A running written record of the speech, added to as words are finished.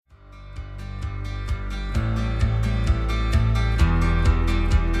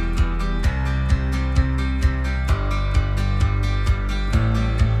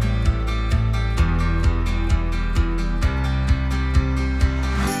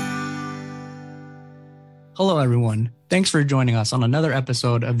Hello, everyone. Thanks for joining us on another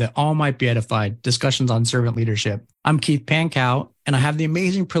episode of the All Might Be Edified Discussions on Servant Leadership. I'm Keith Pankow, and I have the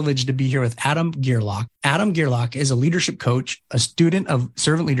amazing privilege to be here with Adam Gearlock. Adam Gearlock is a leadership coach, a student of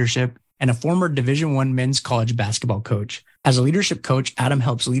servant leadership, and a former Division I men's college basketball coach. As a leadership coach, Adam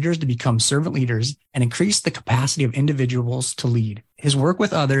helps leaders to become servant leaders and increase the capacity of individuals to lead. His work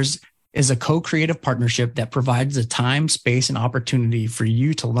with others is a co-creative partnership that provides the time, space, and opportunity for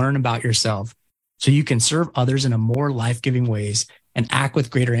you to learn about yourself so you can serve others in a more life-giving ways and act with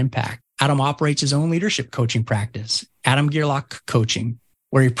greater impact. Adam operates his own leadership coaching practice, Adam Gearlock Coaching,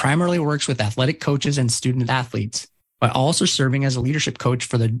 where he primarily works with athletic coaches and student athletes, by also serving as a leadership coach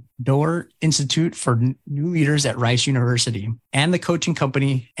for the Doerr Institute for New Leaders at Rice University and the coaching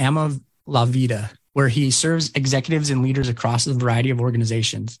company Ama La Vida, where he serves executives and leaders across a variety of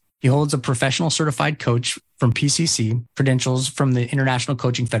organizations. He holds a professional certified coach from PCC, credentials from the International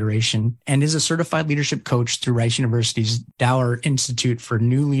Coaching Federation, and is a certified leadership coach through Rice University's Doerr Institute for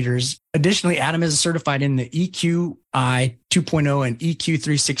New Leaders. Additionally, Adam is certified in the EQI 2.0 and EQ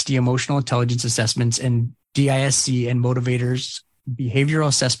 360 emotional intelligence assessments and DISC and motivators behavioral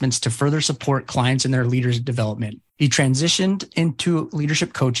assessments to further support clients in their leaders' development. He transitioned into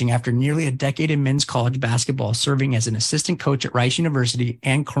leadership coaching after nearly a decade in men's college basketball, serving as an assistant coach at Rice University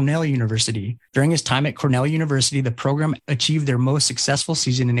and Cornell University. During his time at Cornell University, the program achieved their most successful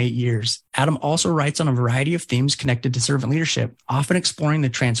season in 8 years. Adam also writes on a variety of themes connected to servant leadership, often exploring the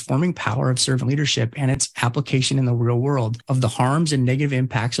transforming power of servant leadership and its application in the real world, of the harms and negative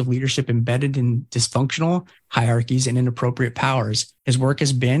impacts of leadership embedded in dysfunctional hierarchies and inappropriate powers. His work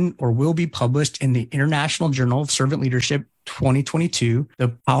has been or will be published in the International Journal of Servant Leadership 2022, the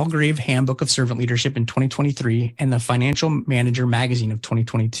Palgrave Handbook of Servant Leadership in 2023, and the Financial Manager magazine of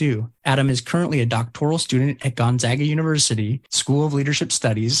 2022. Adam is currently a doctoral student at Gonzaga University School of Leadership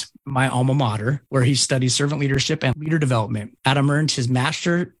Studies, my alma mater, where he studies servant leadership and leader development. Adam earned his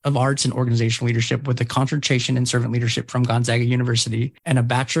Master of Arts in Organizational Leadership with a concentration in servant leadership from Gonzaga University and a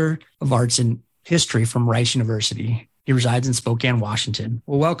Bachelor of Arts in History from Rice University. He resides in Spokane, Washington.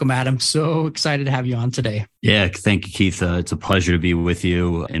 Well, welcome, Adam. So excited to have you on today. Yeah, thank you, Keith. It's a pleasure to be with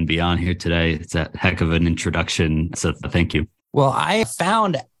you and be on here today. It's a heck of an introduction. So thank you. Well, I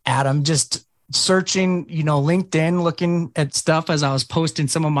found Adam just searching, LinkedIn, looking at stuff as I was posting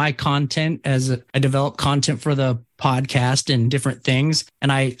some of my content as I develop content for the podcast and different things.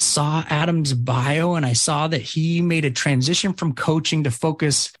 And I saw Adam's bio and I saw that he made a transition from coaching to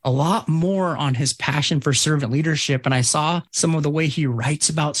focus a lot more on his passion for servant leadership. And I saw some of the way he writes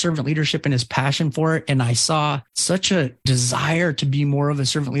about servant leadership and his passion for it. And I saw such a desire to be more of a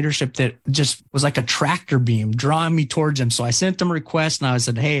servant leadership that just was like a tractor beam drawing me towards him. So I sent him a request and I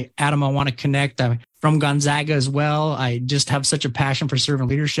said, "Hey, Adam, I want to connect. I'm from Gonzaga as well. I just have such a passion for servant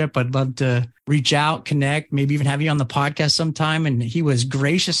leadership. I'd love to reach out, connect, maybe even have you on the podcast sometime." And he was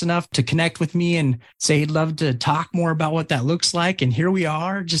gracious enough to connect with me and say he'd love to talk more about what that looks like. And here we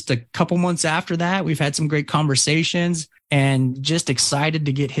are, just a couple months after that. We've had some great conversations and just excited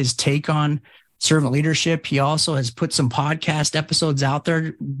to get his take on servant leadership. He also has put some podcast episodes out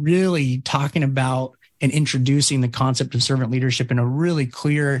there really talking about and introducing the concept of servant leadership in a really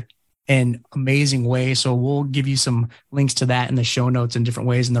clear and amazing way. So we'll give you some links to that in the show notes in different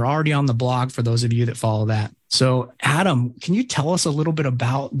ways. And they're already on the blog for those of you that follow that. So Adam, can you tell us a little bit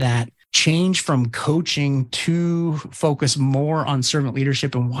about that change from coaching to focus more on servant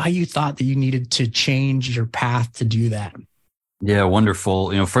leadership and why you thought that you needed to change your path to do that? Yeah,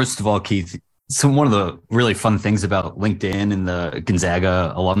 wonderful. First of all, Keith, so one of the really fun things about LinkedIn and the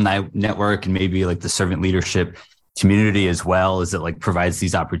Gonzaga alumni network and maybe like the servant leadership community as well is it provides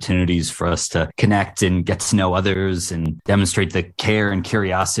these opportunities for us to connect and get to know others and demonstrate the care and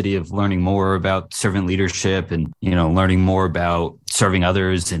curiosity of learning more about servant leadership and, learning more about serving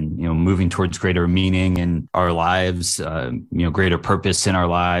others and, moving towards greater meaning in our lives, greater purpose in our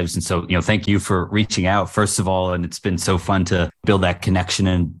lives. And so, thank you for reaching out, first of all. And it's been so fun to build that connection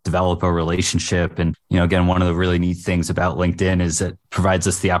and develop a relationship. And, again, one of the really neat things about LinkedIn is it provides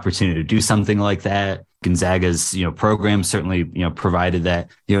us the opportunity to do something like that. Gonzaga's, program certainly, provided that,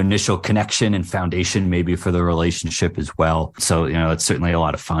 initial connection and foundation maybe for the relationship as well. So, it's certainly a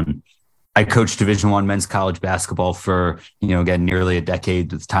lot of fun. I coached Division I men's college basketball for, again, nearly a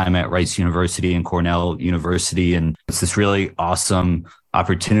decade with time at Rice University and Cornell University. And it's this really awesome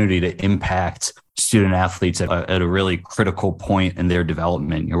opportunity to impact student athletes at a really critical point in their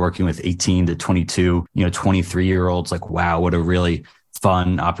development. You're working with 18 to 22, 23-year-olds. Wow, what a really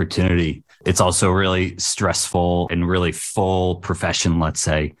fun opportunity. It's also really stressful and really full profession, let's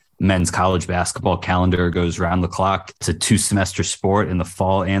say. men's college basketball calendar goes round the clock. It's a 2-semester sport in the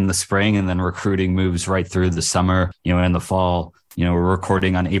fall and the spring, and then recruiting moves right through the summer, in the fall. We're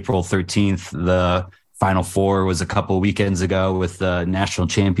recording on April 13th. The Final Four was a couple of weekends ago with the national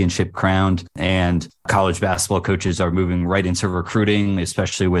championship crowned, and college basketball coaches are moving right into recruiting,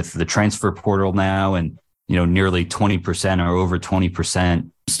 especially with the transfer portal now. And, nearly 20% or over 20%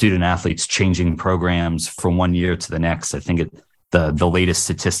 student athletes changing programs from one year to the next. I think the latest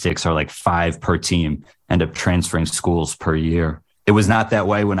statistics are like 5 per team end up transferring schools per year. It was not that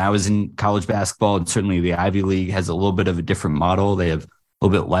way when I was in college basketball, and certainly the Ivy League has a little bit of a different model. They have a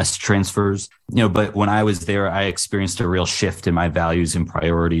little bit less transfers, but when I was there, I experienced a real shift in my values and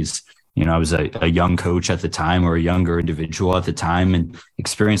priorities. I was a young coach at the time, or a younger individual at the time, and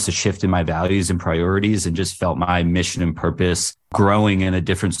experienced a shift in my values and priorities, and just felt my mission and purpose growing in a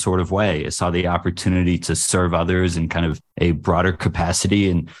different sort of way. I saw the opportunity to serve others in kind of a broader capacity,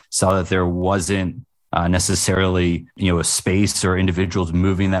 and saw that there wasn't necessarily, a space or individuals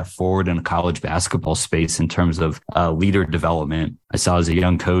moving that forward in a college basketball space in terms of leader development. I saw as a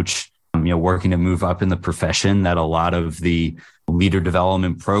young coach, working to move up in the profession, that a lot of the leader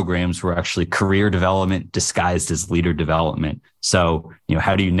development programs were actually career development disguised as leader development. So,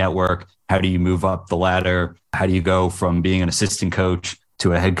 how do you network? How do you move up the ladder? How do you go from being an assistant coach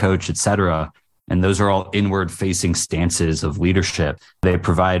to a head coach, et cetera? And those are all inward facing stances of leadership. They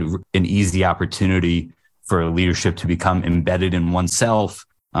provide an easy opportunity for leadership to become embedded in oneself,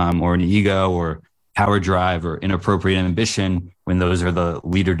 or an ego or power drive or inappropriate ambition, when those are the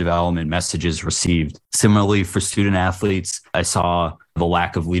leader development messages received. Similarly, for student athletes, I saw the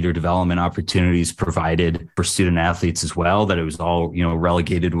lack of leader development opportunities provided for student athletes as well, that it was all,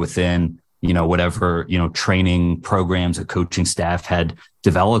 relegated within whatever, training programs a coaching staff had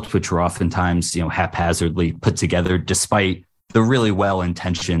developed, which were oftentimes, haphazardly put together, despite the really well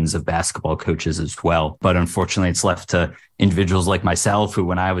intentions of basketball coaches as well. But unfortunately, it's left to individuals like myself, who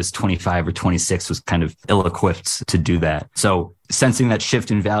when I was 25 or 26 was kind of ill-equipped to do that. So sensing that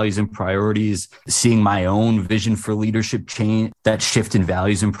shift in values and priorities, seeing my own vision for leadership change, that shift in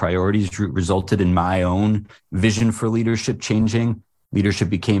values and priorities resulted in my own vision for leadership changing. Leadership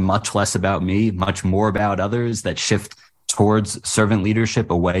became much less about me, much more about others. That shift towards servant leadership,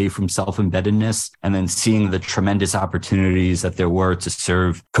 away from self-embeddedness, and then seeing the tremendous opportunities that there were to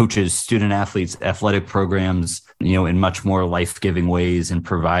serve coaches, student athletes, athletic programs, in much more life-giving ways, and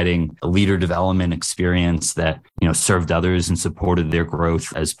providing a leader development experience that, served others and supported their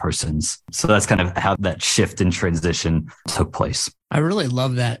growth as persons. So that's kind of how that shift and transition took place. I really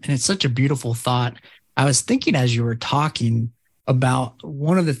love that. And it's such a beautiful thought. I was thinking as you were talking about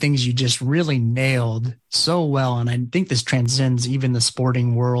one of the things you just really nailed so well. And I think this transcends even the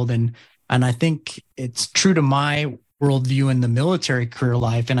sporting world. And I think it's true to my worldview in the military career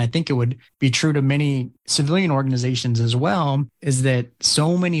life. And I think it would be true to many civilian organizations as well, is that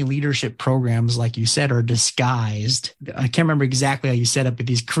so many leadership programs, like you said, are disguised. I can't remember exactly how you said it, but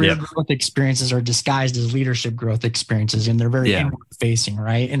these career growth experiences are disguised as leadership growth experiences, and they're very inward facing,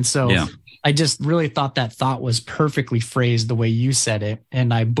 right? And so I just really thought that thought was perfectly phrased the way you said it,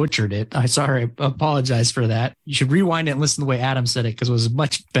 and I butchered it. I apologize for that. You should rewind it and listen to the way Adam said it, because it was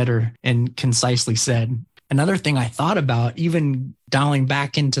much better and concisely said. Another thing I thought about, even dialing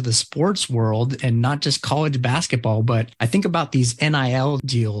back into the sports world and not just college basketball, but I think about these NIL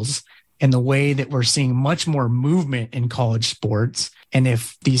deals and the way that we're seeing much more movement in college sports. And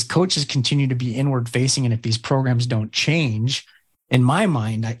if these coaches continue to be inward facing, and if these programs don't change, in my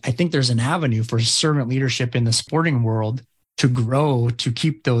mind, I think there's an avenue for servant leadership in the sporting world to grow, to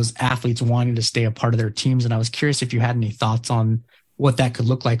keep those athletes wanting to stay a part of their teams. And I was curious if you had any thoughts on what that could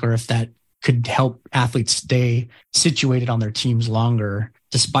look like, or if that could help athletes stay situated on their teams longer,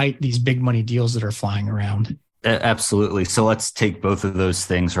 despite these big money deals that are flying around. Absolutely. So let's take both of those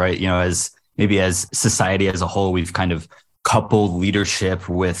things, right? As society as a whole, we've kind of coupled leadership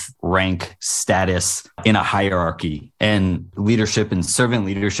with rank, status in a hierarchy. And leadership, and servant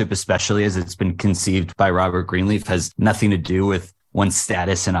leadership, especially as it's been conceived by Robert Greenleaf, has nothing to do with one's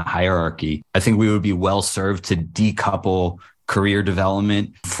status in a hierarchy. I think we would be well served to decouple career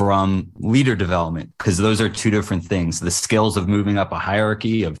development from leader development, because those are two different things. The skills of moving up a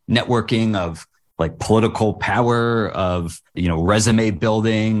hierarchy, of networking, of like political power, of, resume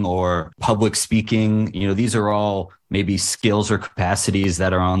building or public speaking, these are all maybe skills or capacities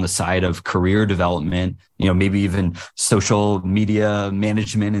that are on the side of career development, maybe even social media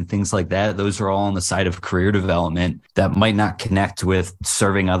management and things like that. Those are all on the side of career development that might not connect with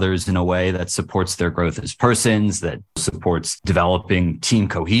serving others in a way that supports their growth as persons, that supports developing team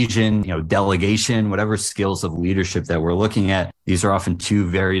cohesion, delegation, whatever skills of leadership that we're looking at. These are often two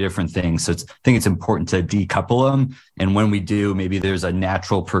very different things. So I think it's important to decouple them. And when we do, maybe there's a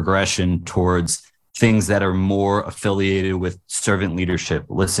natural progression towards things that are more affiliated with servant leadership,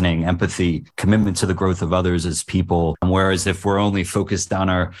 listening, empathy, commitment to the growth of others as people. Whereas if we're only focused on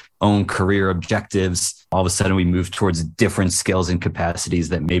our own career objectives, all of a sudden we move towards different skills and capacities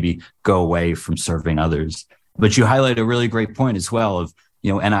that maybe go away from serving others. But you highlight a really great point as well of,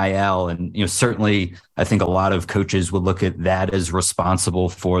 NIL. And, certainly I think a lot of coaches would look at that as responsible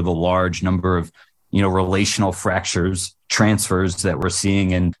for the large number of, relational fractures, transfers that we're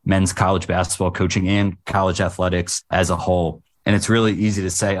seeing in men's college basketball coaching and college athletics as a whole. And it's really easy to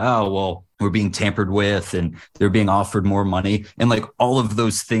say, oh, well, we're being tampered with and they're being offered more money. And like all of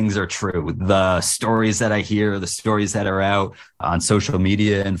those things are true. The stories that I hear, the stories that are out on social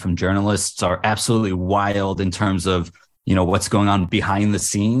media and from journalists are absolutely wild in terms of, what's going on behind the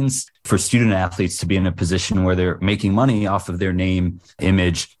scenes for student athletes to be in a position where they're making money off of their name,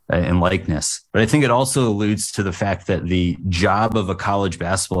 image, and likeness. But I think it also alludes to the fact that the job of a college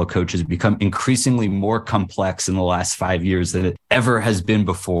basketball coach has become increasingly more complex in the last 5 years than it ever has been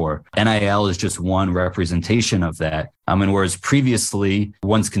before. NIL is just one representation of that. And whereas previously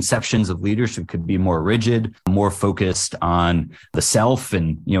one's conceptions of leadership could be more rigid, more focused on the self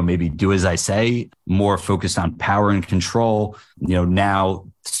and, maybe do as I say, more focused on power and control, now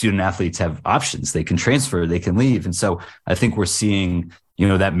student athletes have options. They can transfer, they can leave. And so I think we're seeing,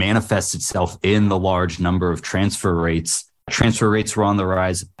 that manifests itself in the large number of transfer rates. Transfer rates were on the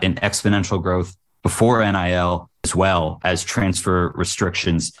rise in exponential growth before NIL, as well as transfer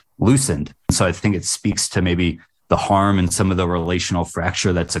restrictions loosened. So I think it speaks to maybe the harm and some of the relational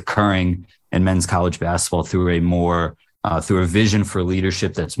fracture that's occurring in men's college basketball through a vision for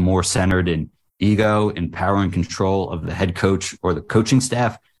leadership that's more centered in ego and power and control of the head coach or the coaching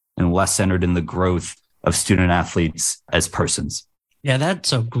staff, and less centered in the growth of student athletes as persons. Yeah,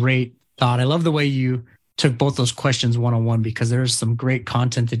 that's a great thought. I love the way you took both those questions one-on-one, because there's some great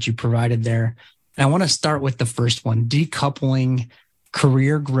content that you provided there. And I want to start with the first one, decoupling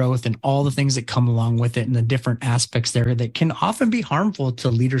career growth and all the things that come along with it and the different aspects there that can often be harmful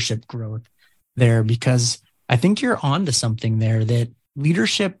to leadership growth there, because I think you're onto something there, that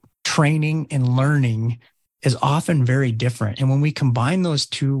leadership training and learning is often very different. And when we combine those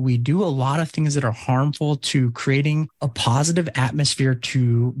two, we do a lot of things that are harmful to creating a positive atmosphere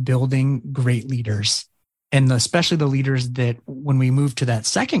to building great leaders. And especially the leaders that, when we move to that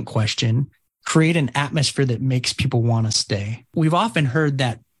second question, create an atmosphere that makes people want to stay. We've often heard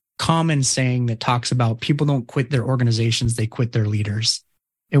that common saying that talks about people don't quit their organizations, they quit their leaders.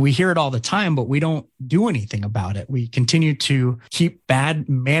 And we hear it all the time, but we don't do anything about it. We continue to keep bad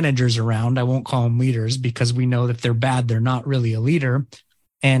managers around. I won't call them leaders, because we know that if they're bad, they're not really a leader.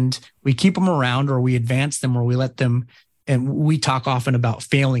 And we keep them around, or we advance them, or we let them. And we talk often about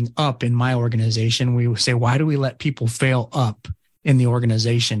failing up in my organization. We say, why do we let people fail up in the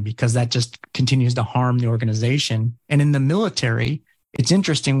organization? Because that just continues to harm the organization. And in the military, it's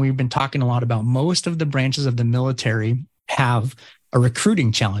interesting. We've been talking a lot about most of the branches of the military have a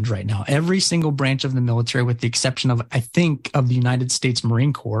recruiting challenge right now. Every single branch of the military, with the exception of, I think, of the United States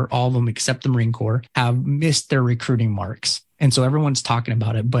Marine Corps, all of them except the Marine Corps, have missed their recruiting marks. And so everyone's talking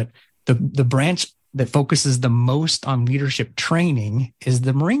about it. But the branch that focuses the most on leadership training is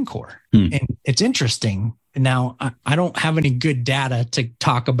the Marine Corps. And it's interesting. Now, I don't have any good data to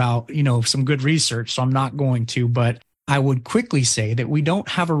talk about, some good research, so I'm not going to, but I would quickly say that we don't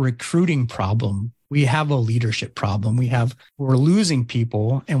have a recruiting problem. We have a leadership problem. We're losing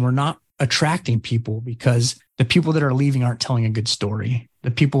people, and we're not attracting people because the people that are leaving aren't telling a good story.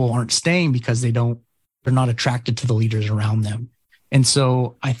 The people aren't staying because they're not attracted to the leaders around them. And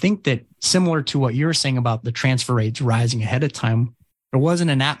so I think that, similar to what you're saying about the transfer rates rising ahead of time, there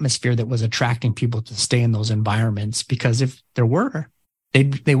wasn't an atmosphere that was attracting people to stay in those environments, because if there were,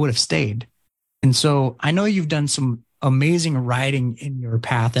 they would have stayed. And so I know you've done some amazing writing in your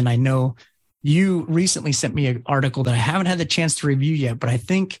path, and I know you recently sent me an article that I haven't had the chance to review yet, but I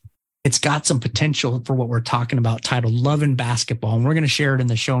think it's got some potential for what we're talking about, titled Love in Basketball. And we're going to share it in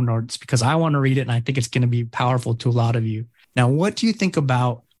the show notes because I want to read it, and I think it's going to be powerful to a lot of you. Now, what do you think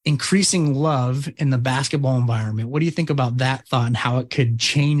about increasing love in the basketball environment? What do you think about that thought and how it could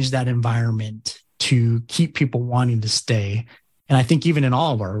change that environment to keep people wanting to stay? And I think even in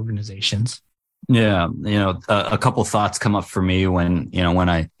all of our organizations. Yeah, a couple thoughts come up for me when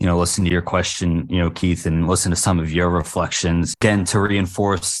I, listen to your question, Keith, and listen to some of your reflections. Again, to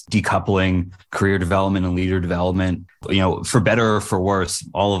reinforce decoupling career development and leader development, for better or for worse,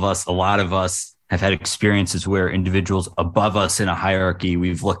 all of us, a lot of us have had experiences where individuals above us in a hierarchy,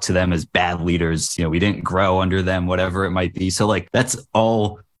 we've looked to them as bad leaders. We didn't grow under them, whatever it might be. So like, that's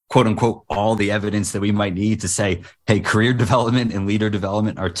all, quote unquote, all the evidence that we might need to say, hey, career development and leader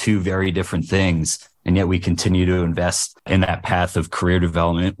development are two very different things. And yet we continue to invest in that path of career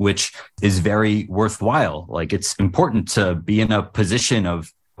development, which is very worthwhile. Like, it's important to be in a position of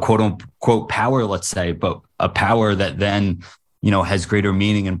quote unquote power, let's say, but a power that then has greater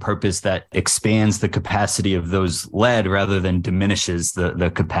meaning and purpose, that expands the capacity of those led rather than diminishes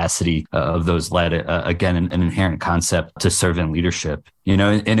the capacity of those led. Again, an inherent concept to servant leadership,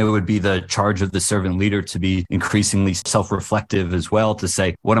 and it would be the charge of the servant leader to be increasingly self-reflective as well, to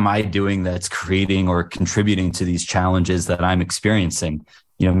say, what am I doing that's creating or contributing to these challenges that I'm experiencing?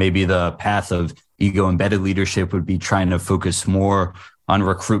 Maybe the path of ego embedded leadership would be trying to focus more on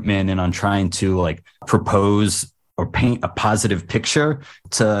recruitment and on trying to like propose or paint a positive picture,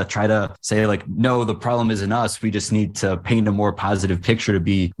 to try to say like, no, the problem isn't us. We just need to paint a more positive picture, to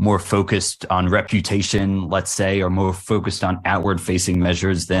be more focused on reputation, let's say, or more focused on outward facing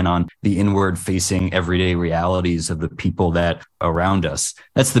measures than on the inward facing everyday realities of the people that are around us.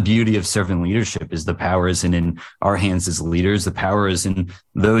 That's the beauty of servant leadership, is the power isn't in our hands as leaders. The power is in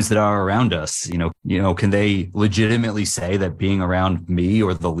those that are around us. Can they legitimately say that being around me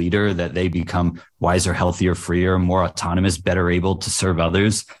or the leader, that they become wiser, healthier, freer, more autonomous, better able to serve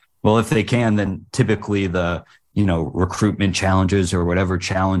others? Well, if they can, then typically the, recruitment challenges or whatever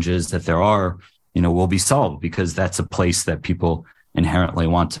challenges that there are, will be solved, because that's a place that people inherently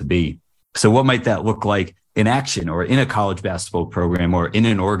want to be. So what might that look like in action, or in a college basketball program, or in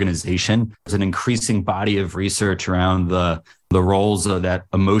an organization? There's an increasing body of research around the roles of that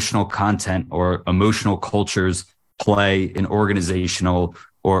emotional content or emotional cultures play in organizational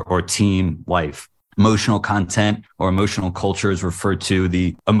or team life. Emotional content or emotional culture is referred to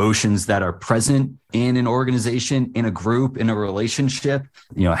the emotions that are present in an organization, in a group, in a relationship,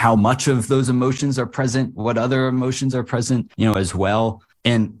 how much of those emotions are present, what other emotions are present, as well.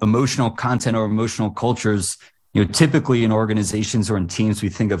 And emotional content or emotional cultures, typically in organizations or in teams, we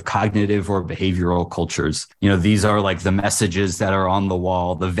think of cognitive or behavioral cultures. These are like the messages that are on the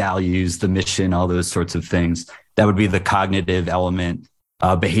wall, the values, the mission, all those sorts of things. That would be the cognitive element.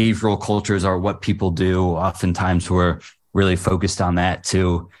 Behavioral cultures are what people do. Oftentimes we're really focused on that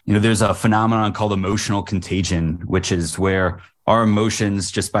too. There's a phenomenon called emotional contagion, which is where our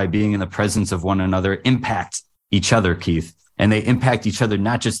emotions, just by being in the presence of one another, impact each other, Keith. And they impact each other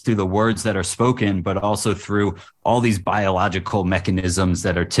not just through the words that are spoken, but also through all these biological mechanisms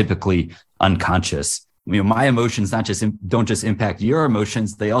that are typically unconscious. My emotions don't just impact your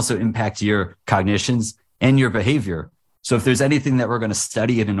emotions, they also impact your cognitions and your behavior. So if there's anything that we're going to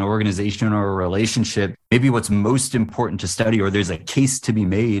study in an organization or a relationship, maybe what's most important to study, or there's a case to be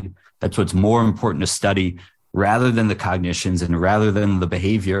made, that's what's more important to study rather than the cognitions and rather than the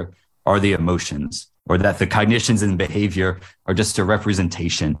behavior, are the emotions, or that the cognitions and behavior are just a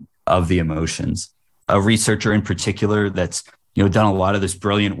representation of the emotions. A researcher in particular that's done a lot of this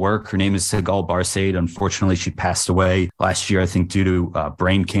brilliant work, her name is Sigal Barsaid. Unfortunately, she passed away last year, I think, due to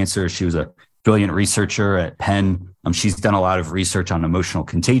brain cancer. She was a brilliant researcher at Penn. She's done a lot of research on emotional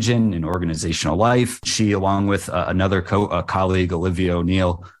contagion in organizational life. She, along with another colleague, Olivia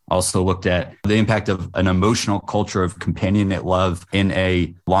O'Neill, also looked at the impact of an emotional culture of companionate love in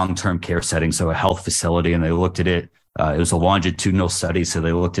a long-term care setting, so a health facility. And they looked at it. It was a longitudinal study, so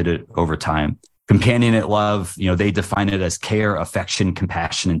they looked at it over time. Companionate love, they define it as care, affection,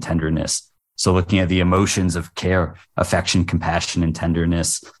 compassion, and tenderness. So looking at the emotions of care, affection, compassion, and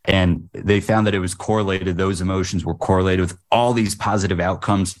tenderness. And they found that it was correlated, those emotions were correlated with all these positive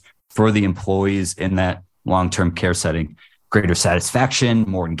outcomes for the employees in that long-term care setting. Greater satisfaction,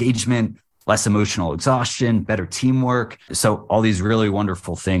 more engagement, less emotional exhaustion, better teamwork. So all these really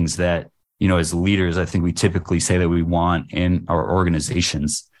wonderful things that, as leaders, I think we typically say that we want in our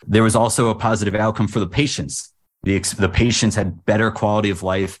organizations. There was also a positive outcome for the patients. The patients had better quality of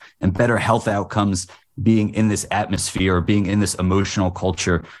life and better health outcomes being in this atmosphere, or being in this emotional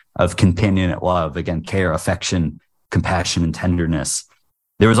culture of companionate love. Again, care, affection, compassion, and tenderness.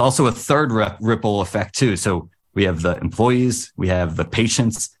 There was also a third ripple effect too. So we have the employees, we have the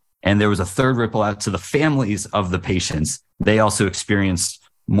patients, and there was a third ripple out to the families of the patients. They also experienced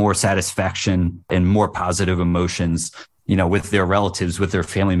more satisfaction and more positive emotions, with their relatives, with their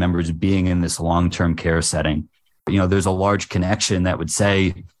family members being in this long-term care setting. There's a large connection that would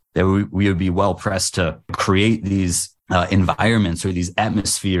say, that we would be well pressed to create these environments or these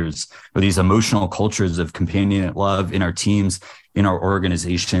atmospheres or these emotional cultures of companionate love in our teams, in our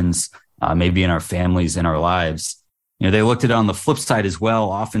organizations, maybe in our families, in our lives. They looked at it on the flip side as well.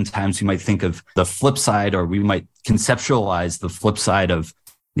 Oftentimes we might think of the flip side, or we might conceptualize the flip side of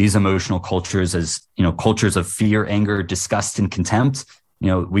these emotional cultures as, cultures of fear, anger, disgust, and contempt.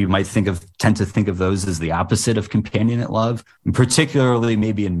 We might tend to think of those as the opposite of companionate love, and particularly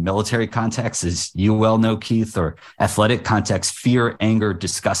maybe in military contexts, as you well know, Keith, or athletic contexts. Fear, anger,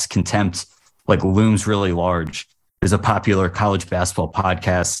 disgust, contempt looms really large. There's a popular college basketball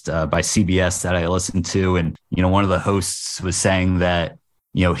podcast by CBS that I listened to. And, one of the hosts was saying that,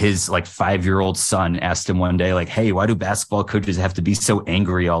 his 5-year-old son asked him one day, hey, why do basketball coaches have to be so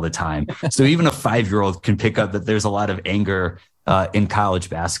angry all the time? So even a 5-year-old can pick up that there's a lot of anger in college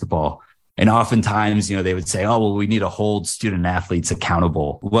basketball. And oftentimes, they would say, oh, well, we need to hold student athletes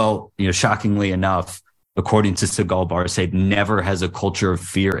accountable. Well, shockingly enough, according to Sigal Barsade, never has a culture of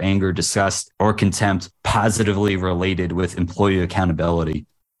fear, anger, disgust, or contempt positively related with employee accountability.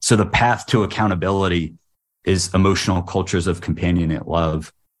 So the path to accountability is emotional cultures of companionate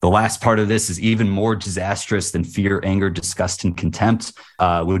love. The last part of this is even more disastrous than fear, anger, disgust, and contempt,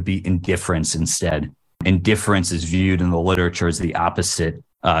 would be indifference instead. Indifference is viewed in the literature as the opposite,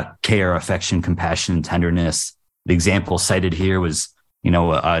 care, affection, compassion, and tenderness. The example cited here was,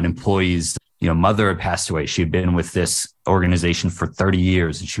 an employee's mother had passed away. She had been with this organization for 30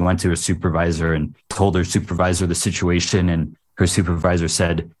 years, and she went to her supervisor and told her supervisor the situation. And her supervisor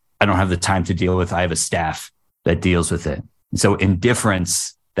said, I don't have the time to deal with it. I have a staff that deals with it. And so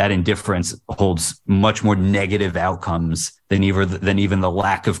that indifference holds much more negative outcomes than even the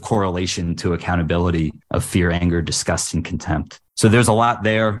lack of correlation to accountability of fear, anger, disgust, and contempt. So there's a lot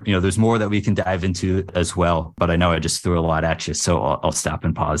there. There's more that we can dive into as well, but I know I just threw a lot at you. So I'll stop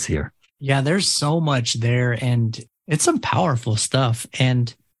and pause here. Yeah, there's so much there, and it's some powerful stuff.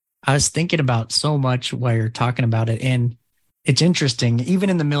 And I was thinking about so much while you're talking about it. And it's interesting,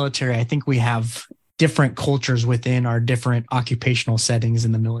 even in the military, I think we have different cultures within our different occupational settings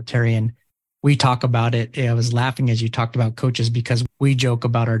in the military. And we talk about it. I was laughing as you talked about coaches, because we joke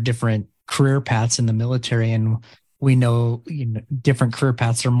about our different career paths in the military. And we know, different career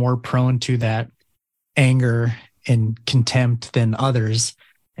paths are more prone to that anger and contempt than others.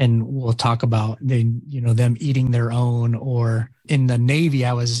 And we'll talk about them eating their own. Or in the Navy,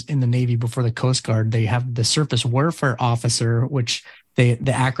 I was in the Navy before the Coast Guard. They have the surface warfare officer, which the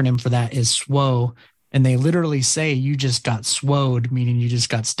acronym for that is SWO. And they literally say you just got SWO'd, meaning you just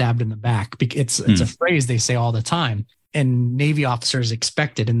got stabbed in the back. It's a phrase they say all the time. And Navy officers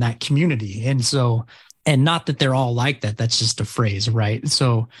expect it in that community. And not that they're all like that. That's just a phrase, right?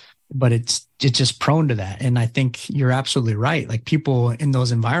 So, but it's just prone to that. And I think you're absolutely right. People in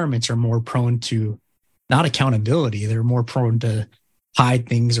those environments are more prone to not accountability. They're more prone to hide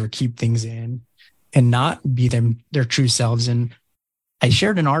things or keep things in and not be their true selves. And I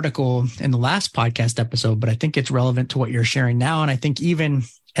shared an article in the last podcast episode, but I think it's relevant to what you're sharing now. And I think even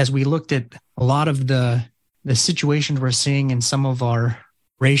as we looked at a lot of the situations we're seeing in some of our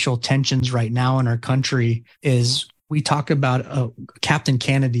racial tensions right now in our country, is we talk about Captain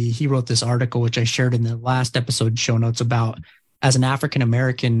Kennedy. He wrote this article, which I shared in the last episode show notes, about as an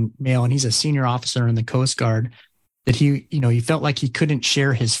African-American male, and he's a senior officer in the Coast Guard, that he felt like he couldn't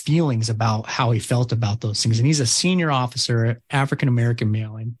share his feelings about how he felt about those things. And he's a senior officer, African-American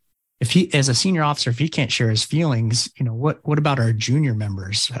male. And as a senior officer, if he can't share his feelings, what about our junior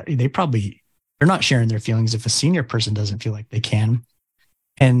members? They're not sharing their feelings if a senior person doesn't feel like they can.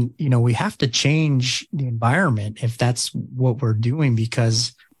 And, we have to change the environment if that's what we're doing,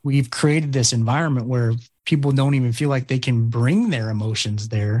 because we've created this environment where people don't even feel like they can bring their emotions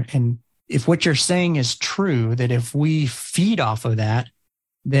there. And if what you're saying is true, that if we feed off of that,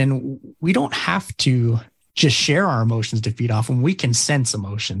 then we don't have to just share our emotions to feed off, and we can sense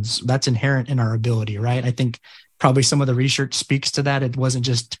emotions. That's inherent in our ability, right? I think probably some of the research speaks to that. It wasn't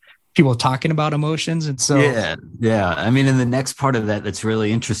just people talking about emotions. And so, yeah. I mean, in the next part of that's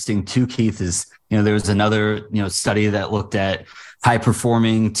really interesting too, Keith, is, there was another, study that looked at high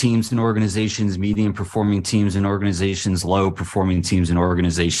performing teams and organizations, medium performing teams and organizations, low performing teams and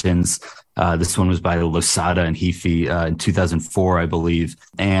organizations. This one was by Losada and Heafy in 2004, I believe.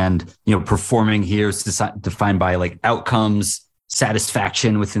 And, performing here is defined by outcomes,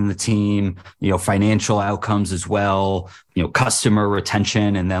 satisfaction within the team, financial outcomes as well, customer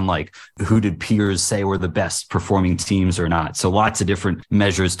retention, and then who did peers say were the best performing teams or not. So lots of different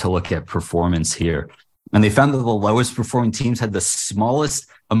measures to look at performance here. And they found that the lowest performing teams had the smallest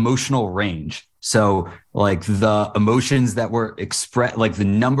emotional range. So like the emotions that were expressed, like the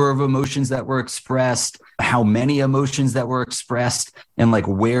number of emotions that were expressed, how many emotions that were expressed, and like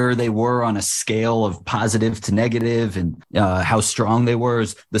where they were on a scale of positive to negative, and how strong they were.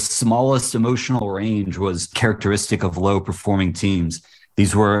 The smallest emotional range was characteristic of low performing teams.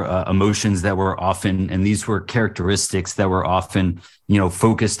 These were emotions that were often, and these were characteristics that were often,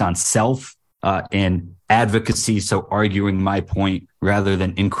 focused on self and advocacy. So arguing my point rather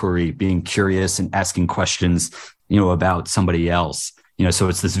than inquiry, being curious and asking questions, about somebody else. So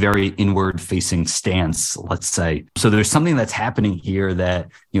it's this very inward facing stance, let's say. So there's something that's happening here that,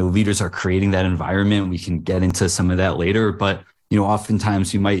 leaders are creating that environment. We can get into some of that later, but,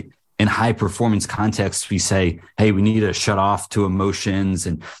 oftentimes you might, in high performance contexts, we say, hey, we need to shut off to emotions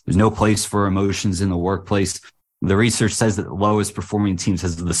and there's no place for emotions in the workplace. The research says that the lowest performing teams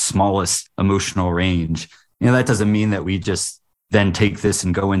has the smallest emotional range. That doesn't mean that we just then take this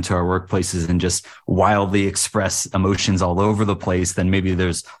and go into our workplaces and just wildly express emotions all over the place. Then maybe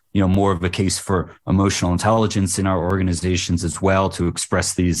there's, more of a case for emotional intelligence in our organizations as well to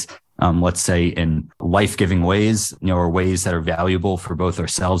express these, let's say, in life-giving ways, or ways that are valuable for both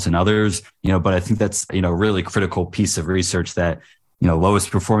ourselves and others. But I think that's, a really critical piece of research that, lowest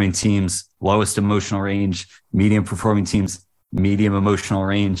performing teams, lowest emotional range, medium performing teams, medium emotional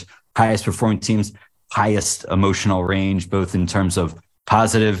range, highest performing teams, highest emotional range, both in terms of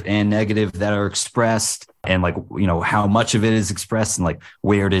positive and negative that are expressed, and like, how much of it is expressed and like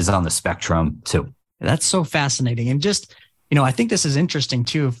where it is on the spectrum too. That's so fascinating. And just, I think this is interesting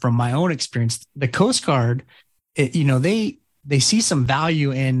too, from my own experience. The Coast Guard, they see some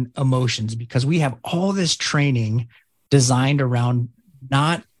value in emotions because we have all this training designed around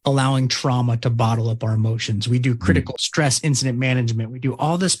not allowing trauma to bottle up our emotions. We do critical stress incident management. We do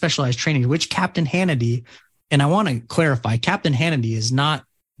all this specialized training, which Captain Hannity, and I want to clarify, Captain Hannity is not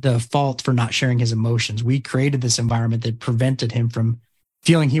the fault for not sharing his emotions. We created this environment that prevented him from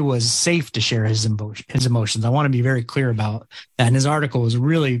feeling he was safe to share his emotions. I want to be very clear about that. And his article was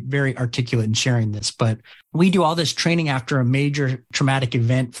really very articulate in sharing this. But we do all this training after a major traumatic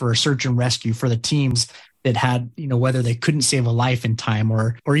event for search and rescue for the teams that had, whether they couldn't save a life in time,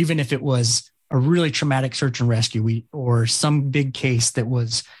 or even if it was a really traumatic search and rescue, or some big case that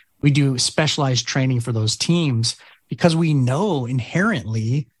was, we do specialized training for those teams because we know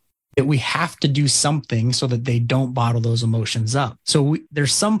inherently that we have to do something so that they don't bottle those emotions up. So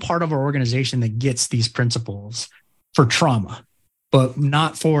there's some part of our organization that gets these principles for trauma, but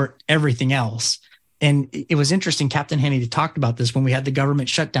not for everything else. And it was interesting. Captain Hannity talked about this when we had the government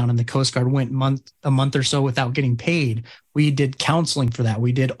shutdown and the Coast Guard went a month or so without getting paid. We did counseling for that.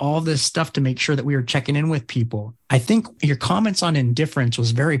 We did all this stuff to make sure that we were checking in with people. I think your comments on indifference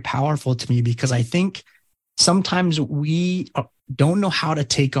was very powerful to me because I think sometimes we don't know how to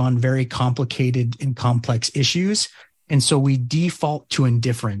take on very complicated and complex issues. And so we default to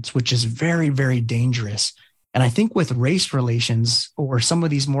indifference, which is very, very dangerous. And I think with race relations or some of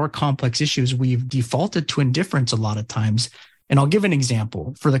these more complex issues, we've defaulted to indifference a lot of times. And I'll give an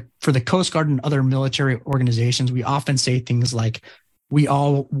example. For the Coast Guard and other military organizations, we often say things like, we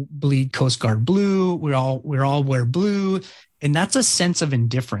all bleed Coast Guard blue, we all wear blue. And that's a sense of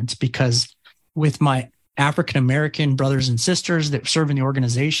indifference because with my African-American brothers and sisters that serve in the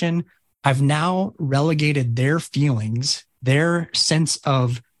organization, I've now relegated their feelings, their sense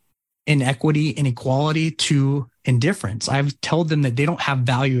of inequity, inequality to indifference. I've told them that they don't have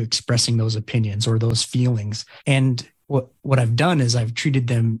value expressing those opinions or those feelings. And what I've done is I've treated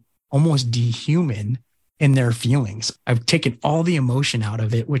them almost dehuman in their feelings. I've taken all the emotion out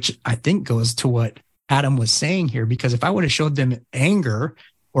of it, which I think goes to what Adam was saying here, because if I would have showed them anger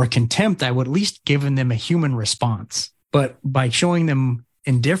or contempt, I would at least given them a human response. But by showing them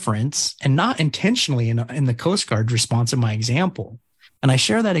indifference, and not intentionally in the Coast Guard response in my example, and I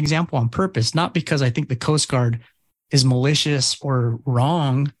share that example on purpose, not because I think the Coast Guard is malicious or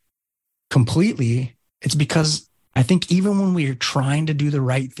wrong completely. It's because I think even when we are trying to do the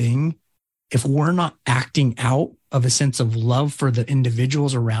right thing, if we're not acting out of a sense of love for the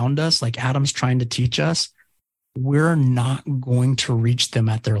individuals around us, like Adam's trying to teach us, we're not going to reach them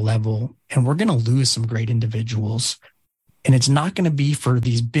at their level, and we're going to lose some great individuals. And it's not going to be for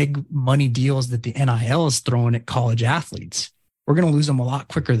these big money deals that the NIL is throwing at college athletes. We're going to lose them a lot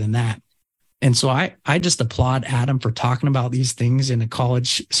quicker than that. And so I just applaud Adam for talking about these things in a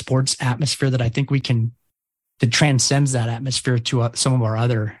college sports atmosphere that I think that transcends that atmosphere to some of our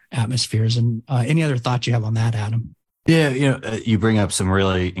other atmospheres. And any other thoughts you have on that, Adam? Yeah, you bring up some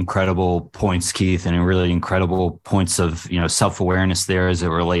really incredible points, Keith, and really incredible points of, self-awareness there as it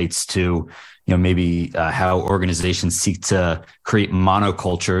relates to, maybe how organizations seek to create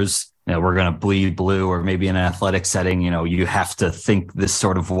monocultures we're going to bleed blue, or maybe in an athletic setting, you have to think this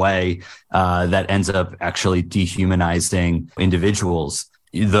sort of way, that ends up actually dehumanizing individuals.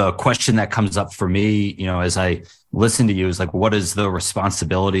 The question that comes up for me, as I listen to you is like, what is the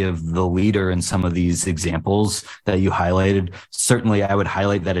responsibility of the leader in some of these examples that you highlighted? Certainly, I would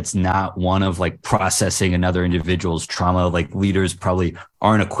highlight that it's not one of like processing another individual's trauma. Like leaders probably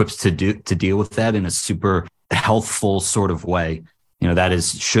aren't equipped to deal with that in a super healthful sort of way. That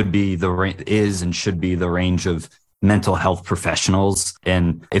should be the range of mental health professionals.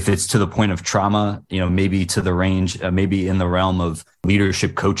 And if it's to the point of trauma, maybe to the range, maybe in the realm of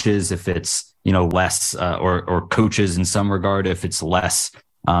leadership coaches, if it's, less, or coaches in some regard, if it's less,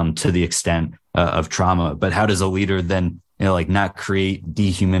 to the extent of trauma. But how does a leader then, not create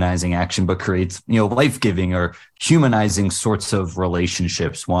dehumanizing action, but creates, life-giving or humanizing sorts of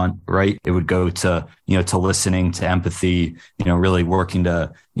relationships? Right? It would go to, to listening, to empathy, really working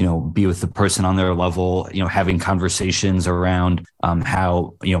to, be with the person on their level, having conversations around,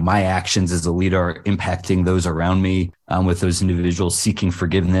 how, my actions as a leader are impacting those around me, with those individuals, seeking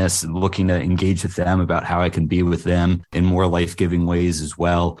forgiveness, looking to engage with them about how I can be with them in more life-giving ways as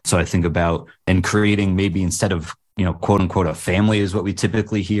well. So I think about, and creating, maybe instead of, quote unquote, a family is what we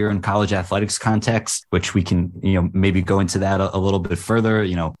typically hear in college athletics context, which we can, maybe go into that a little bit further.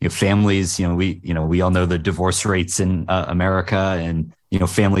 Families, we all know the divorce rates in America, and,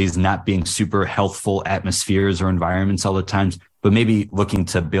 families not being super healthful atmospheres or environments all the times, but maybe looking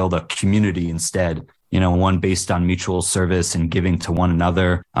to build a community instead, one based on mutual service and giving to one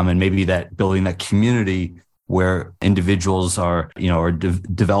another. And maybe that building that community where individuals are,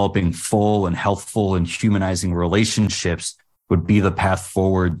 developing full and healthful and humanizing relationships would be the path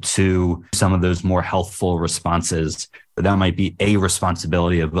forward to some of those more healthful responses. But that might be a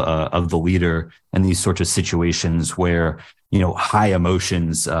responsibility of the leader in these sorts of situations where, high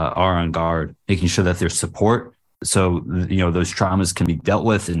emotions are on guard, making sure that there's support. So, those traumas can be dealt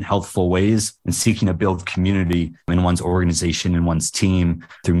with in healthful ways, and seeking to build community in one's organization and one's team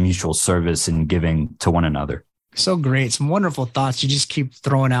through mutual service and giving to one another. So great. Some wonderful thoughts you just keep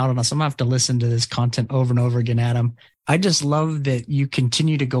throwing out on us. I'm going to have to listen to this content over and over again, Adam. I just love that you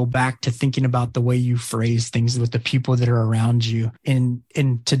continue to go back to thinking about the way you phrase things with the people that are around you. In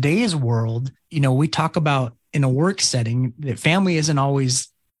today's world, we talk about in a work setting that family isn't always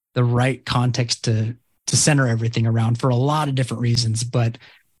the right context to center everything around for a lot of different reasons. But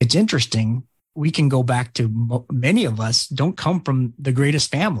it's interesting. We can go back to many of us don't come from the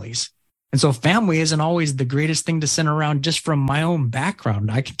greatest families. And so family isn't always the greatest thing to center around. Just from my own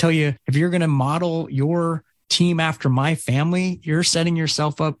background, I can tell you, if you're going to model your team after my family, you're setting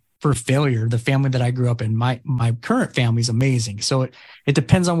yourself up for failure. The family that I grew up in, my current family is amazing. So it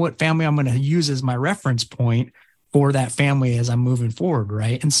depends on what family I'm going to use as my reference point for that family as I'm moving forward,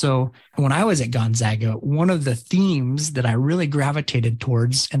 right? And so when I was at Gonzaga, one of the themes that I really gravitated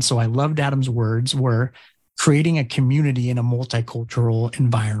towards, and so I loved Adam's words, were creating a community in a multicultural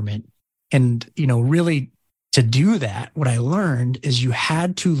environment. And, really to do that, what I learned is you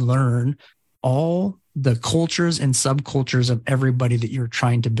had to learn all the cultures and subcultures of everybody that you're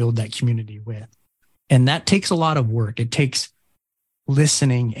trying to build that community with. And that takes a lot of work. It takes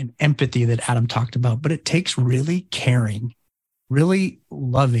listening and empathy that Adam talked about, but it takes really caring, really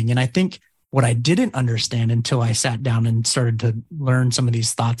loving. And I think what I didn't understand until I sat down and started to learn some of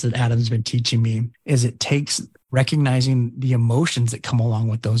these thoughts that Adam's been teaching me is it takes recognizing the emotions that come along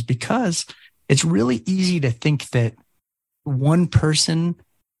with those, because it's really easy to think that one person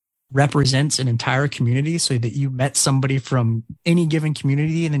represents an entire community, so that you met somebody from any given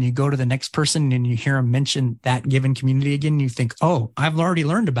community and then you go to the next person and you hear them mention that given community again. And you think, oh, I've already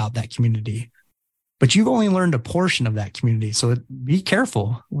learned about that community, but you've only learned a portion of that community. So be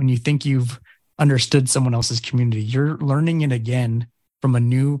careful when you think you've understood someone else's community. You're learning it again from a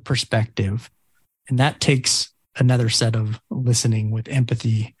new perspective. And that takes another set of listening with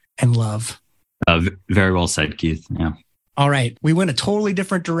empathy and love. Very well said, Keith. Yeah. All right. We went a totally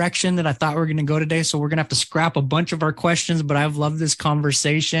different direction than I thought we were going to go today. So we're going to have to scrap a bunch of our questions, but I've loved this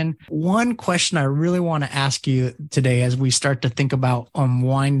conversation. One question I really want to ask you today as we start to think about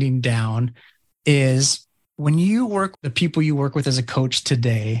winding down is, when you work, the people you work with as a coach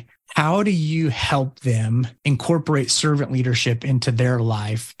today, how do you help them incorporate servant leadership into their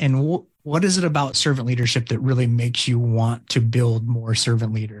life? And what is it about servant leadership that really makes you want to build more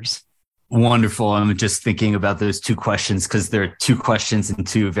servant leaders? Wonderful. I'm just thinking about those two questions because they're two questions and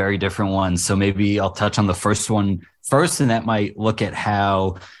two very different ones. So maybe I'll touch on the first one first, and that might look at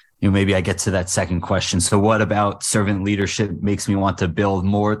how maybe I get to that second question. So what about servant leadership makes me want to build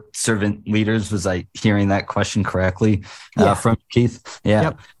more servant leaders? Was I hearing that question correctly from Keith?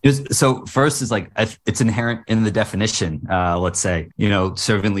 Yeah. Yep. So first is like, it's inherent in the definition. Let's say,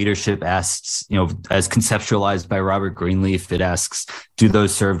 servant leadership asks, as conceptualized by Robert Greenleaf, it asks, do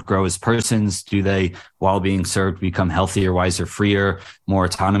those served grow as persons? Do they, while being served, become healthier, wiser, freer, more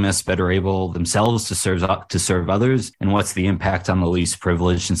autonomous, better able themselves to serve others? And what's the impact on the least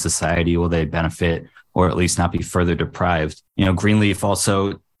privileged in society? Will they benefit or at least not be further deprived? Greenleaf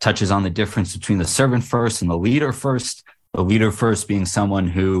also touches on the difference between the servant first and the leader first. The leader first being someone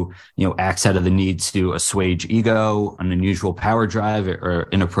who, acts out of the need to assuage ego, an unusual power drive, or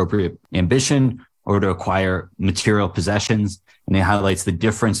inappropriate ambition, or to acquire material possessions. And it highlights the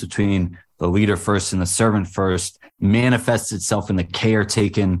difference between the leader first and the servant first manifests itself in the care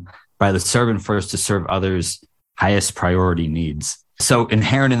taken by the servant first to serve others' highest priority needs. So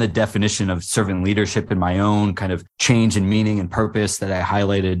inherent in the definition of servant leadership in my own kind of change in meaning and purpose that I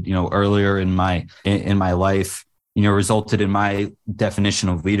highlighted, earlier in my life, resulted in my definition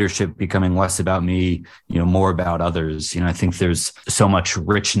of leadership becoming less about me, more about others. I think there's so much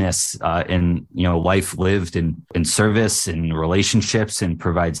richness in, life lived in service and relationships, and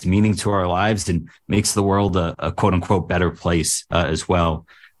provides meaning to our lives and makes the world a quote unquote better place as well.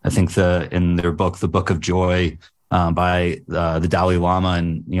 I think in their book, The Book of Joy, by the Dalai Lama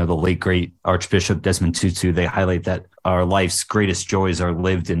and, the late great Archbishop Desmond Tutu, they highlight that our life's greatest joys are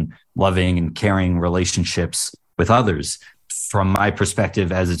lived in loving and caring relationships with others. From my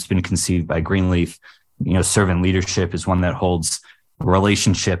perspective, as it's been conceived by Greenleaf, servant leadership is one that holds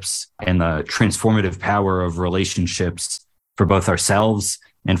relationships and the transformative power of relationships for both ourselves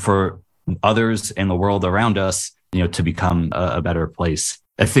and for others and the world around us, to become a better place.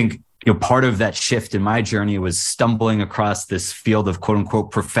 I think, part of that shift in my journey was stumbling across this field of quote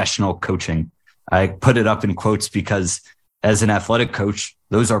unquote professional coaching. I put it up in quotes because as an athletic coach,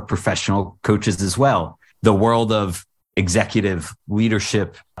 those are professional coaches as well. The world of executive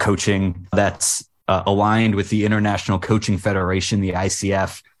leadership coaching that's aligned with the International Coaching Federation, the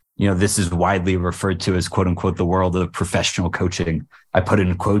ICF, this is widely referred to as quote unquote the world of professional coaching. I put it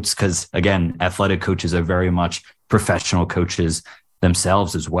in quotes because, again, athletic coaches are very much professional coaches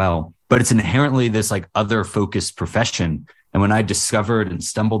themselves as well. But it's inherently this like other focused profession. And when I discovered and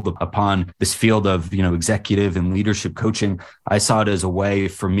stumbled upon this field of, executive and leadership coaching, I saw it as a way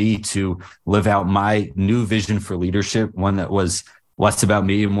for me to live out my new vision for leadership, one that was less about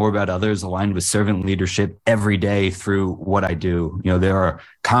me and more about others, aligned with servant leadership every day through what I do. There are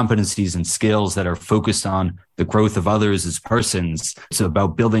competencies and skills that are focused on the growth of others as persons. It's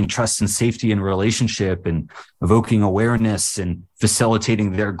about building trust and safety in relationship and evoking awareness and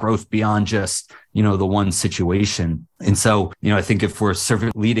facilitating their growth beyond just, the one situation. And so, I think if we're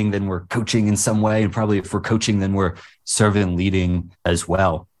servant leading, then we're coaching in some way. And probably if we're coaching, then we're servant leading as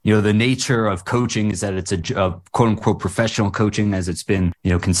well. The nature of coaching is that it's a quote unquote professional coaching, as it's been,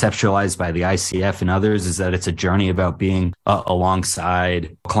 conceptualized by the ICF and others, is that it's a journey about being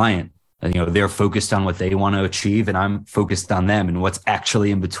alongside a client. And, they're focused on what they want to achieve, and I'm focused on them and what's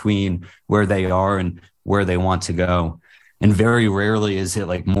actually in between where they are and where they want to go. And very rarely is it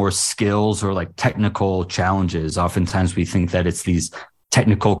like more skills or like technical challenges. Oftentimes we think that it's these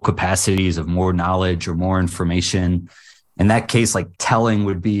technical capacities of more knowledge or more information. In that case, like telling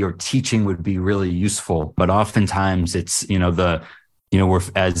would be, or teaching would be really useful. But oftentimes it's, we're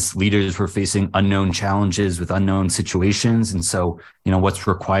as leaders, we're facing unknown challenges with unknown situations. And so, what's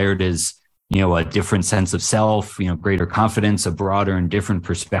required is, a different sense of self, greater confidence, a broader and different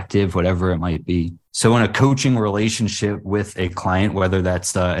perspective, whatever it might be. So in a coaching relationship with a client, whether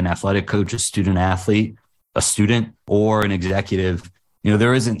that's an athletic coach, a student athlete, a student, or an executive,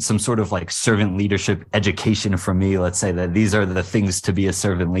 there isn't some sort of like servant leadership education from me. Let's say that these are the things to be a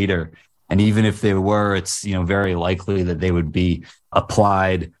servant leader. And even if they were, it's, very likely that they would be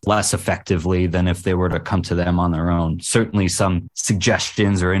applied less effectively than if they were to come to them on their own. Certainly some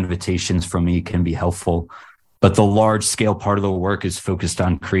suggestions or invitations from me can be helpful, but the large scale part of the work is focused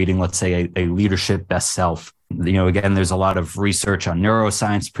on creating, let's say, a leadership best self. Again, there's a lot of research on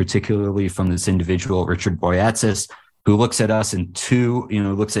neuroscience, particularly from this individual, Richard Boyatzis, who looks at us in two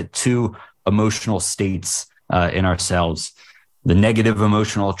emotional states in ourselves: the negative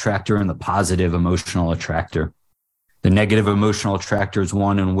emotional attractor and the positive emotional attractor. The negative emotional attractor is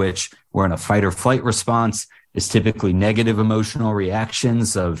one in which we're in a fight or flight response. Is typically negative emotional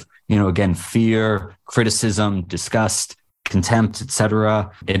reactions of, again, fear, criticism, disgust, contempt, etc.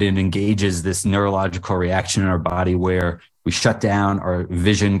 And it engages this neurological reaction in our body where we shut down, our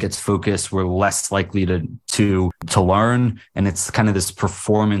vision gets focused, we're less likely to learn. And it's kind of this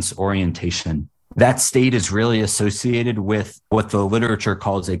performance orientation. That state is really associated with what the literature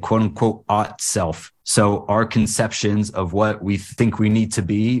calls a quote unquote ought self. So our conceptions of what we think we need to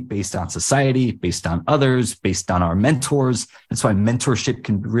be based on society, based on others, based on our mentors. That's why mentorship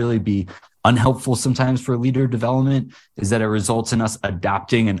can really be unhelpful sometimes for leader development, is that it results in us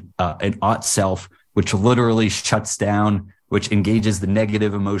adopting an ought self, which literally shuts down, which engages the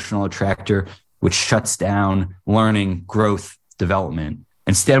negative emotional attractor, which shuts down learning, growth, development.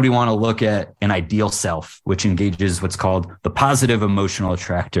 Instead, we want to look at an ideal self, which engages what's called the positive emotional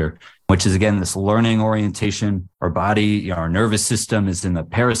attractor, which is, again, this learning orientation. Our body, our nervous system is in the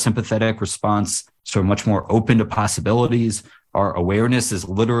parasympathetic response, so we're much more open to possibilities. Our awareness is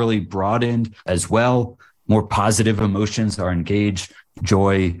literally broadened as well. More positive emotions are engaged: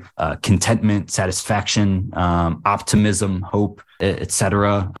 joy, contentment, satisfaction, optimism, hope,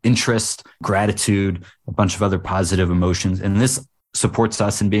 etc., interest, gratitude, a bunch of other positive emotions. And this supports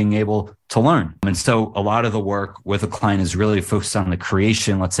us in being able to learn. And so a lot of the work with a client is really focused on the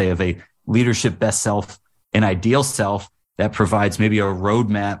creation, let's say, of a leadership best self, an ideal self that provides maybe a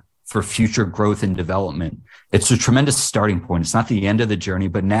roadmap for future growth and development. It's a tremendous starting point. It's not the end of the journey,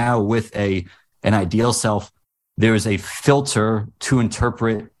 but now with an ideal self, there is a filter to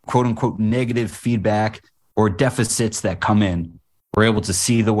interpret quote unquote negative feedback or deficits that come in. We're able to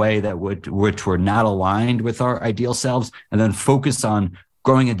see the way that which we're not aligned with our ideal selves, and then focus on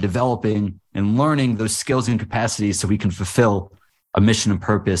growing and developing and learning those skills and capacities so we can fulfill a mission and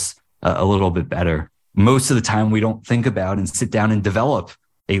purpose a little bit better. Most of the time, we don't think about and sit down and develop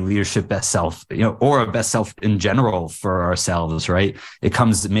a leadership best self, or a best self in general for ourselves, right? It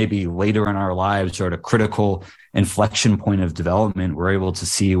comes maybe later in our lives or at a critical inflection point of development. We're able to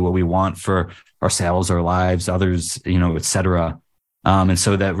see what we want for ourselves, our lives, others, et cetera. And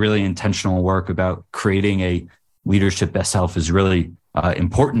so that really intentional work about creating a leadership best self is really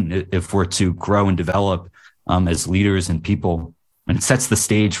important if we're to grow and develop as leaders and people. And it sets the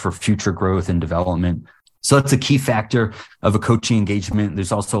stage for future growth and development. So that's a key factor of a coaching engagement.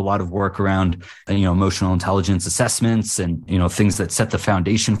 There's also a lot of work around, emotional intelligence assessments and, things that set the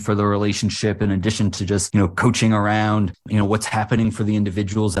foundation for the relationship, in addition to just, coaching around, what's happening for the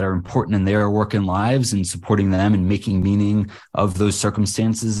individuals that are important in their work and lives, and supporting them and making meaning of those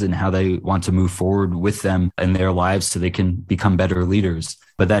circumstances and how they want to move forward with them in their lives so they can become better leaders.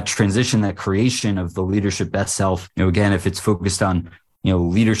 But that transition, that creation of the leadership best self, again, if it's focused on,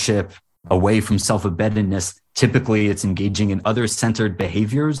 leadership away from self-abetedness, typically it's engaging in other-centered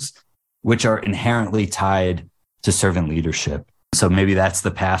behaviors, which are inherently tied to servant leadership. So maybe that's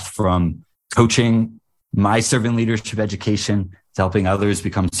the path from coaching my servant leadership education to helping others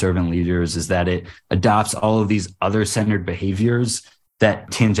become servant leaders, is that it adopts all of these other-centered behaviors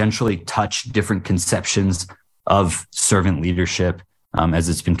that tangentially touch different conceptions of servant leadership as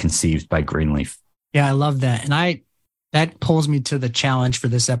it's been conceived by Greenleaf. Yeah, I love that. And that pulls me to the challenge for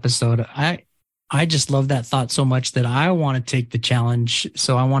this episode. I just love that thought so much that I want to take the challenge.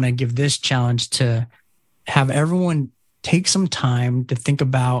 So I want to give this challenge to have everyone take some time to think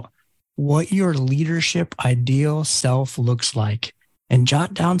about what your leadership ideal self looks like and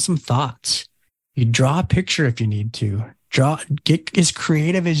jot down some thoughts. You draw a picture if you need to. Get as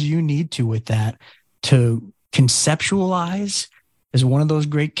creative as you need to with that, to conceptualize, is one of those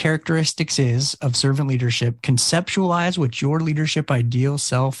great characteristics of servant leadership. Conceptualize what your leadership ideal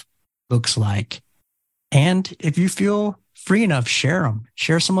self looks like. And if you feel free enough, share them.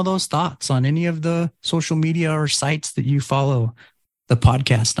 Share some of those thoughts on any of the social media or sites that you follow the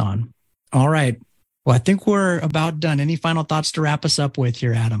podcast on. All right. Well, I think we're about done. Any final thoughts to wrap us up with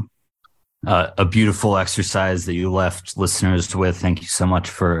here, Adam? A beautiful exercise that you left listeners with. Thank you so much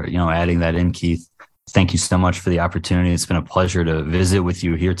for, adding that in, Keith. Thank you so much for the opportunity. It's been a pleasure to visit with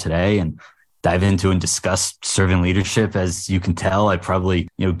you here today and dive into and discuss servant leadership. As you can tell, I probably,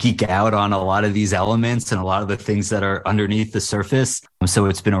 geek out on a lot of these elements and a lot of the things that are underneath the surface. So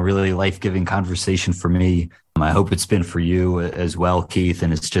it's been a really life-giving conversation for me. I hope it's been for you as well, Keith.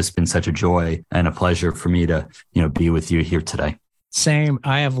 And it's just been such a joy and a pleasure for me to, be with you here today. Same.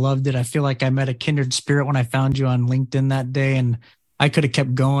 I have loved it. I feel like I met a kindred spirit when I found you on LinkedIn that day, and I could have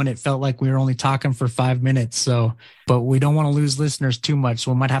kept going. It felt like we were only talking for 5 minutes. But we don't want to lose listeners too much.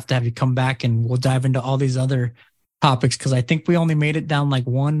 So we might have to have you come back and we'll dive into all these other topics, because I think we only made it down like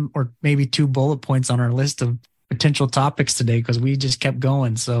 1 or maybe 2 bullet points on our list of potential topics today, because we just kept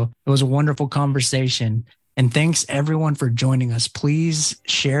going. So it was a wonderful conversation. And thanks everyone for joining us. Please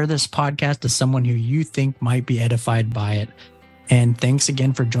share this podcast to someone who you think might be edified by it. And thanks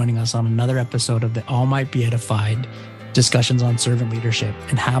again for joining us on another episode of the All Might Be Edified discussions on servant leadership,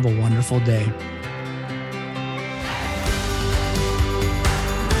 and have a wonderful day.